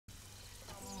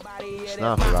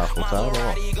Sniper rifle time or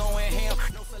what?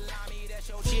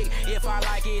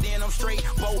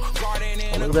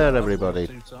 Hello there everybody.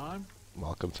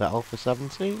 Welcome to Alpha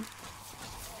 17.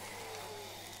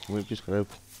 We've just got a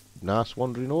nice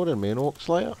wandering order, me and Orc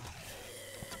Slayer.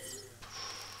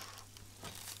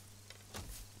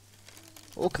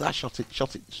 Oh, look at that, shot it,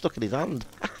 stuck in his hand.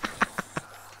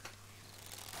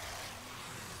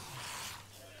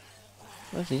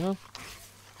 Where's he gone?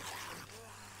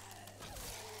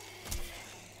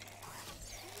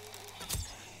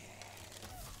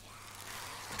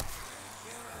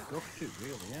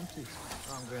 Really empty.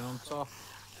 I'm going on top.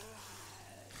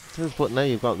 But now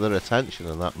you've got their attention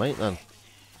and that, mate, then.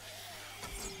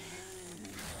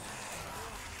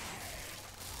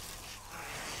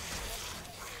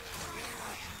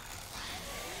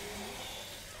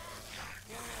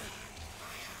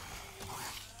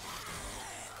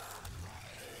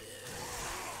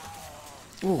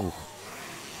 Ooh.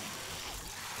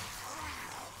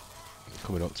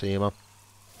 Coming up to you, man.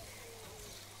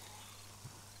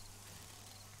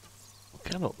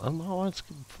 Get up, man. Oh, let's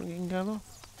freaking get up.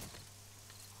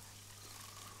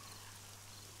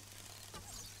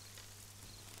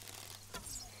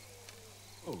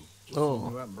 Oh.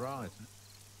 Went bright.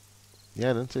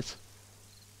 Yeah, isn't it?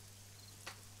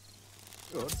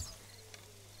 Good.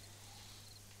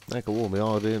 Like a warm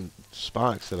yard in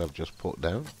spikes that I've just put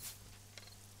down.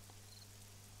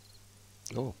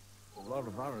 Oh. A lot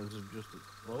of arrows have just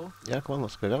exploded. Yeah, come on,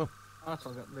 let's go down. Right,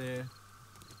 I'll get the...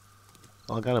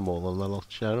 I'll get them all and then I'll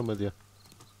share them with you.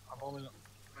 I've only got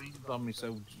 3 on me,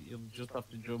 so you'll just have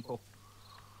to jump up.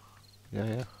 Yeah,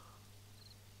 yeah.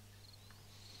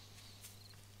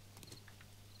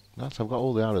 Nice, I've got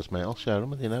all the arrows, mate. I'll share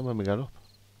them with you now when we get up.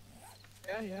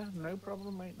 Yeah, no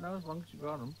problem, mate. No, as long as you've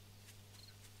got them.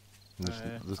 There's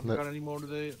have you got any more of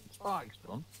the spikes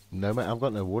done? No, mate, I've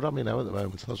got no wood on me now at the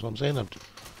moment. That's what I'm saying.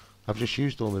 I've just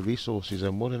used all my resources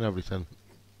and wood and everything.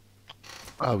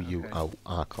 Oh, okay. Oh,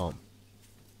 I can't.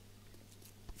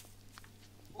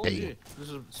 Oh, yeah.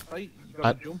 There's a space. You've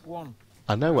got to jump one.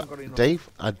 I know, Dave.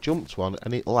 I jumped one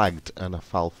and it lagged and I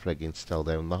fell frigging still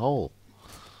down the hole.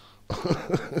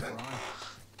 Right.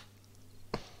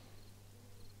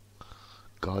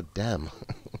 God damn.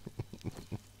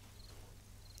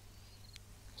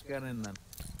 Let's get in then.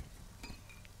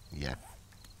 Yeah.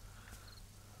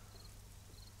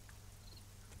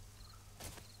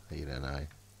 You don't know.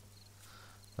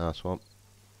 Nice one.